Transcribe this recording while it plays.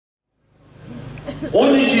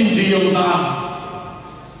12. yılda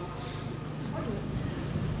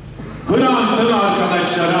Hrant'ın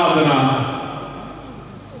arkadaşları adına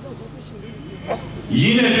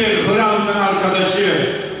yine bir Hrant'ın arkadaşı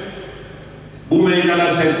bu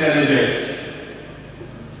meydana seslenecek.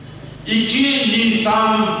 2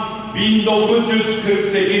 Nisan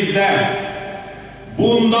 1948'de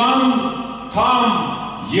bundan tam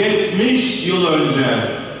 70 yıl önce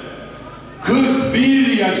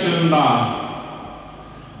 41 yaşında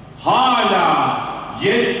hala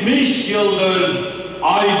 70 yıldır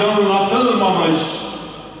aydınlatılmamış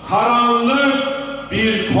karanlık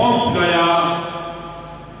bir komploya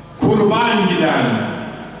kurban giden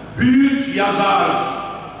büyük yazar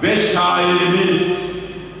ve şairimiz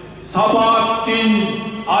Sabahattin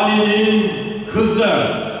Ali'nin kızı,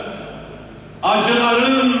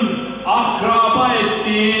 acıların akraba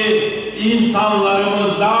ettiği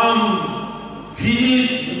insanlarımızdan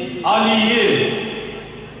Filiz Ali'yi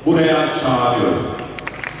buraya çağırıyorum.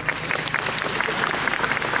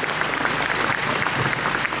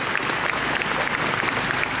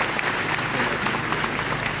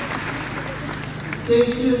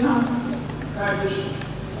 Sevgili Hrant kardeşim,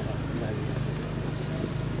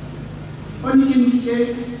 12.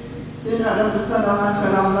 kez seni aramızdan alan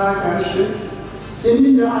karanlığa karşı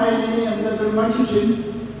senin ve ailenin yanında durmak için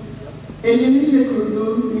elleriyle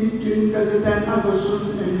kurduğum, büyüttüğün gazeten Agos'un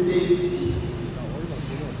önündeyiz.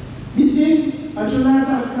 Bizi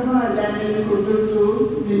acılarda akraba ailemlerini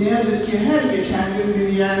kurdurduğu ve ne yazık ki her geçen gün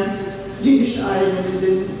büyüyen geniş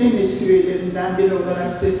ailemizin en eski üyelerinden biri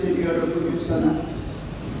olarak sesleniyorum bugün sana.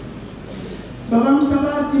 Babam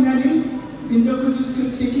Sabahattin Ali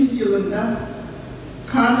 1948 yılında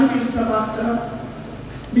karlı bir sabahta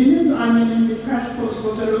benim annemin birkaç poz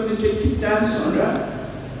fotoğrafını çektikten sonra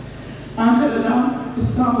Ankara'dan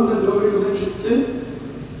İstanbul'a doğru yola çıktı.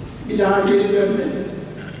 Bir daha geri dönmedi.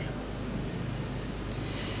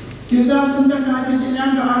 Gözaltında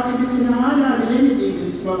kaybedilen ve akıbetini hala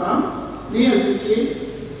bilemediğimiz babam ne yazık ki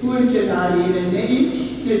bu ülke tarihine ne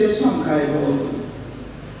ilk ne de son kaybı oldu.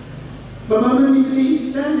 Babamın milli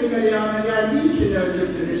İster ve galeyana geldiği için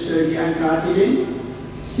öldürdüğünü söyleyen katilin,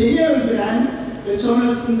 seni öldüren ve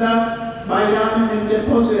sonrasında bayrağın önünde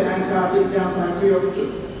poz veren katilden farkı yoktu.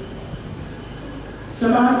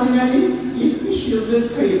 Sabahattin Ali 70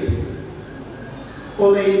 yıldır kayıp.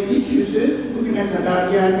 Olayın iç yüzü bugüne kadar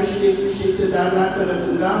gelmiş geçmiş iktidarlar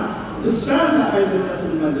tarafından ısrarla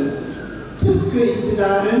aydınlatılmadı. Tıpkı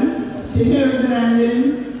iktidarın seni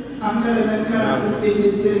öldürenlerin Ankara'nın karanlık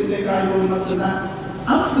denizlerinde kaybolmasına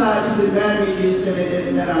asla izin vermediği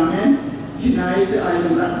izlemelerine rağmen cinayeti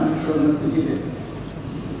aydınlatmamış olması gibi.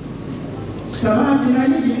 Sabahattin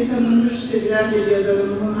Ali gibi tanınmış sevilen bir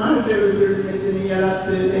yazarın hunharca öldürülmesinin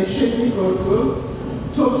yarattığı dehşetli korku,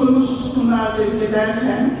 toplumu suskunluğa sevk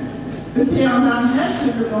ederken, öte yandan her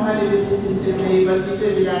türlü muhalefeti sindirmeyi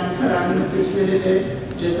vazife bilen karanlık güçlere de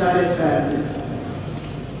cesaret verdi.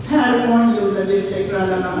 Her 10 yılda bir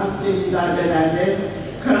tekrarlanan askeri darbelerle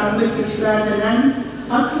karanlık güçler denen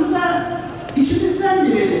aslında içimizden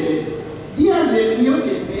birileri diğerlerini yok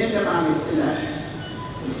etmeye devam ettiler.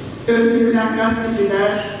 Öldürülen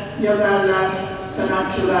gazeteciler, yazarlar,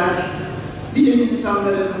 sanatçılar, bilim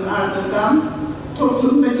insanlarının ardından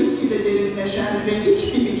toplumda gitgide derinleşen ve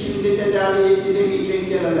hiçbir biçimde tedavi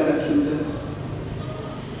edilemeyecek yaralar açıldı.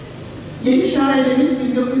 Geniş ailemiz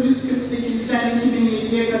 1948'den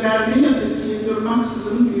 2007'ye kadar ne yazık ki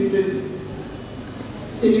durmaksızın büyüdü.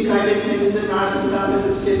 Seni kaybetmemizin ardından da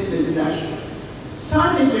hız kesmediler.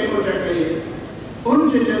 Sadece Ocak ayı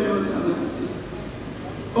onca canımızı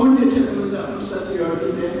anımsatıyor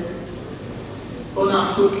bize.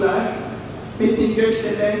 Onat Kurtlar, Metin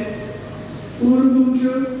Göktepe, Uğur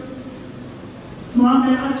Mumcu,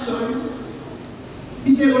 Muammer Aksoy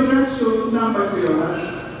bize Ocak soğuğundan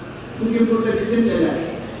bakıyorlar. Bugün burada bizimleler.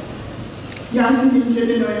 Yasemin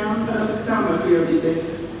Cebenoyan Aralık'tan bakıyor bize.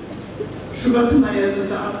 Şubat'ın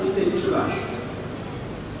ayazında aktifleri var.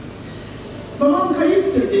 Babam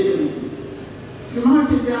kayıptır dedim.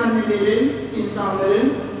 Cumartesi anneleri, insanları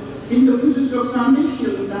 1995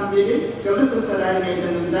 yılından beri Galatasaray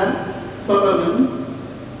Meydanı'nda babamın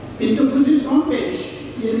 1915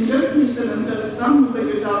 24 Nisan'ında İstanbul'da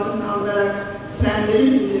gözaltına alınarak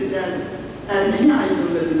trenlere bindirilen Ermeni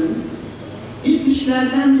aydınlarının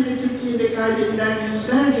 70'lerden beri Türkiye'de kaybedilen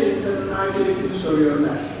yüzlerce insanın akıbetini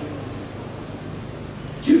soruyorlar.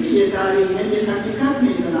 Türkiye tarihine bir hakikat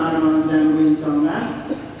meydanı armağan eden bu insanlar,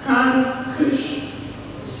 kar, kış,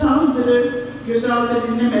 saldırı, gözaltı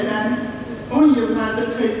dinlemeden 10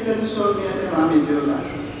 yıllardır kayıplarını sormaya devam ediyorlar.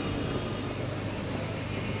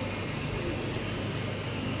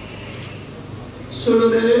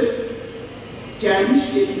 Soruları gelmiş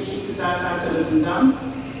geçmiş iktidarlar tarafından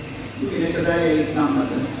bugüne kadar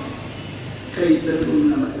yayınlanmadı. Kayıtları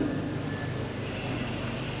bulunamadı.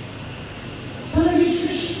 Sana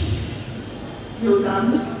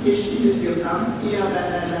geçtiğimiz yıldan iyi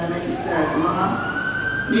haberler vermek isterdim ama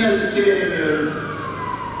ne yazık ki veremiyorum.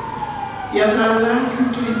 Yazarlar,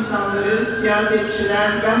 kültür insanları, siyasetçiler,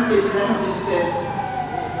 gazeteciler hapiste.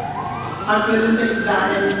 Haklarında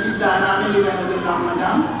iddianame gibi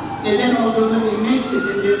hazırlanmadan neden olduğunu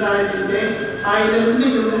bilmeksizin cezaevinde aylarında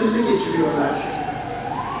yıllarında geçiriyorlar.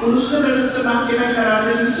 Uluslararası mahkeme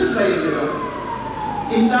kararları hiçe sayılıyor.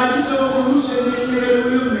 İmzacısı olduğumuz sözleşmelere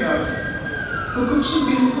uyulmuyor. Hukuksuz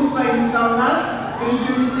bir hukukla insanlar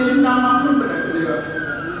özgürlüklerinden mahrum bırakılıyor.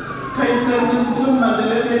 Kayıplarımız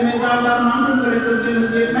bulunmadığı ve mezardan mahrum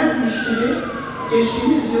bırakıldığımız yetmezmiş gibi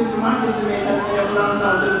geçtiğimiz yıl Cumartesi meydanına yapılan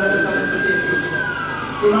saldırıları tanıklık ettik.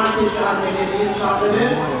 Cumartesi anneleri insanları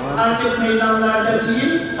artık meydanlarda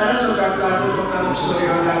değil, ara sokaklarda toplanıp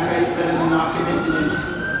soruyorlar kayıplarının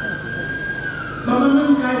akıbetini.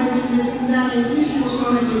 Babamın kaybedilmesinden 70 yıl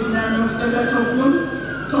sonra gelinen noktada toplum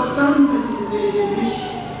toptan pasifte edilmiş,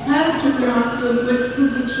 her türlü haksızlık,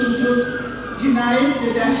 hukuksuzluk, cinayet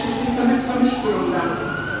ve dehşeti kanıksamış durumda.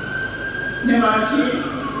 Ne var ki,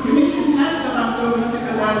 güneşin her sabah doğması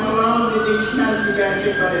kadar doğal ve değişmez bir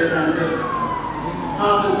gerçek var evrende.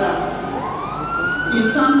 Hafıza.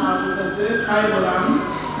 İnsan hafızası kaybolan,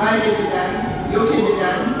 kaybedilen, yok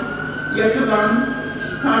edilen, yakılan,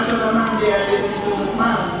 parçalanan değerlerimizi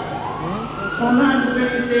unutmaz. Onlar bu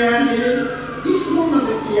kayıp değerleri hiç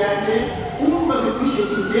umulmadık bir yerde, umulmadık bir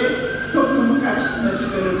şekilde toplumun karşısına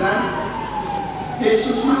çıkarırlar ve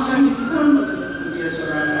susmaktan hiç utanmadınız mı diye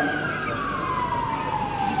sorarlar.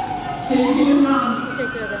 Sevgili Hrant,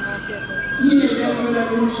 yine de o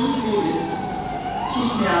kadar umutsuz değiliz.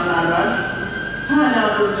 Susmayanlar var.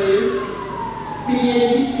 Hala buradayız. Bir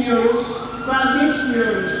yere gitmiyoruz,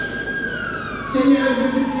 vazgeçmiyoruz. Seni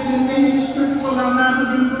öldürdüklerinde henüz çocuk olanlar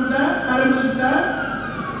bugün burada, aramızda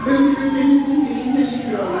öldürülmenizin peşinde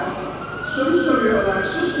düşüyorlar. Soru soruyorlar,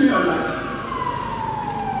 susmuyorlar.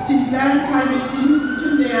 Sizler kaybettiğimiz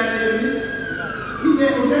bütün değerlerimiz bize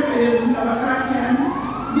Ocak ayazında bakarken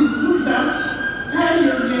biz burada her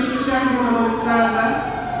yıl gençleşen kalabalıklarla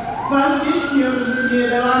vazgeçmiyoruz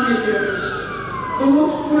diye devam ediyoruz.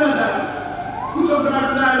 Umut burada.